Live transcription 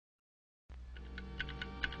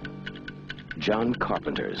John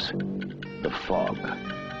Carpenter's The Fog.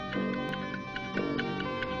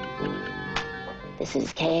 This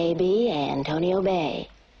is KB, Antonio Bay.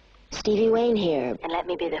 Stevie Wayne here, and let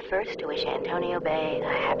me be the first to wish Antonio Bay a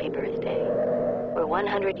happy birthday. We're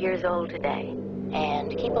 100 years old today,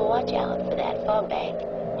 and keep a watch out for that fog bank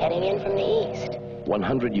heading in from the east.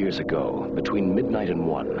 100 years ago, between midnight and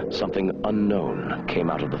 1, something unknown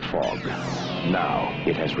came out of the fog. Now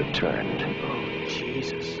it has returned. Oh,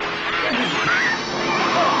 Jesus.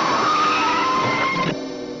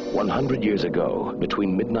 100 years ago,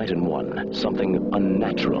 between midnight and 1, something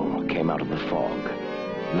unnatural came out of the fog.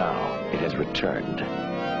 Now it has returned.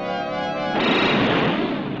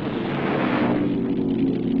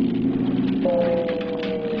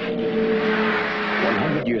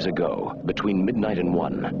 100 years ago, between midnight and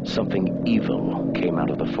 1, something evil came out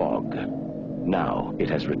of the fog. Now it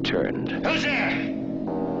has returned. Who's there?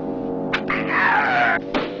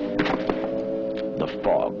 The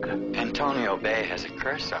fog. Antonio Bay has a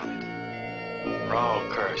curse on it. We're all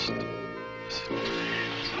cursed.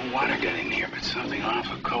 There's no water getting here, but something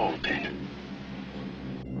awful cold, Dane.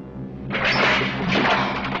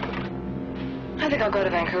 I think I'll go to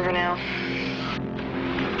Vancouver now.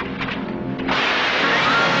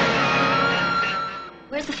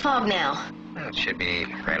 Where's the fog now? Well, it should be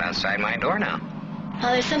right outside my door now.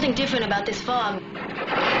 Oh, there's something different about this fog.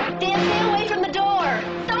 Dan, stay away from the door!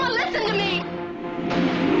 Someone listen to me!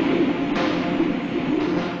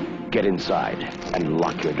 Get inside and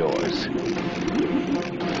lock your doors.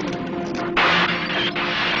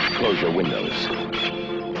 Close your windows.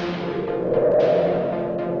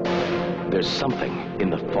 There's something in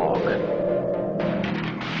the fog.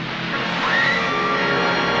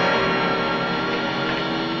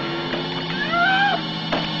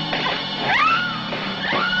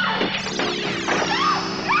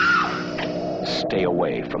 Stay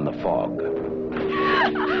away from the fog.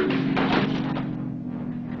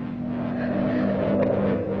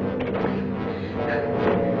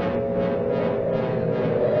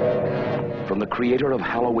 From the creator of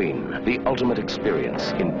Halloween, the ultimate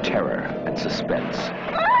experience in terror and suspense.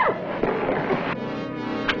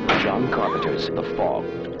 John Carpenter's The Fog,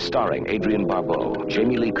 starring Adrienne Barbeau,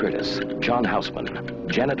 Jamie Lee Curtis, John Houseman,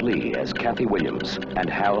 Janet Leigh as Kathy Williams, and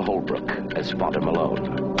Hal Holbrook as Father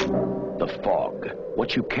Malone. The Fog.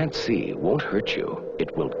 What you can't see won't hurt you.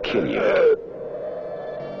 It will kill you.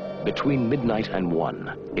 Between midnight and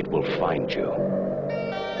 1, it will find you.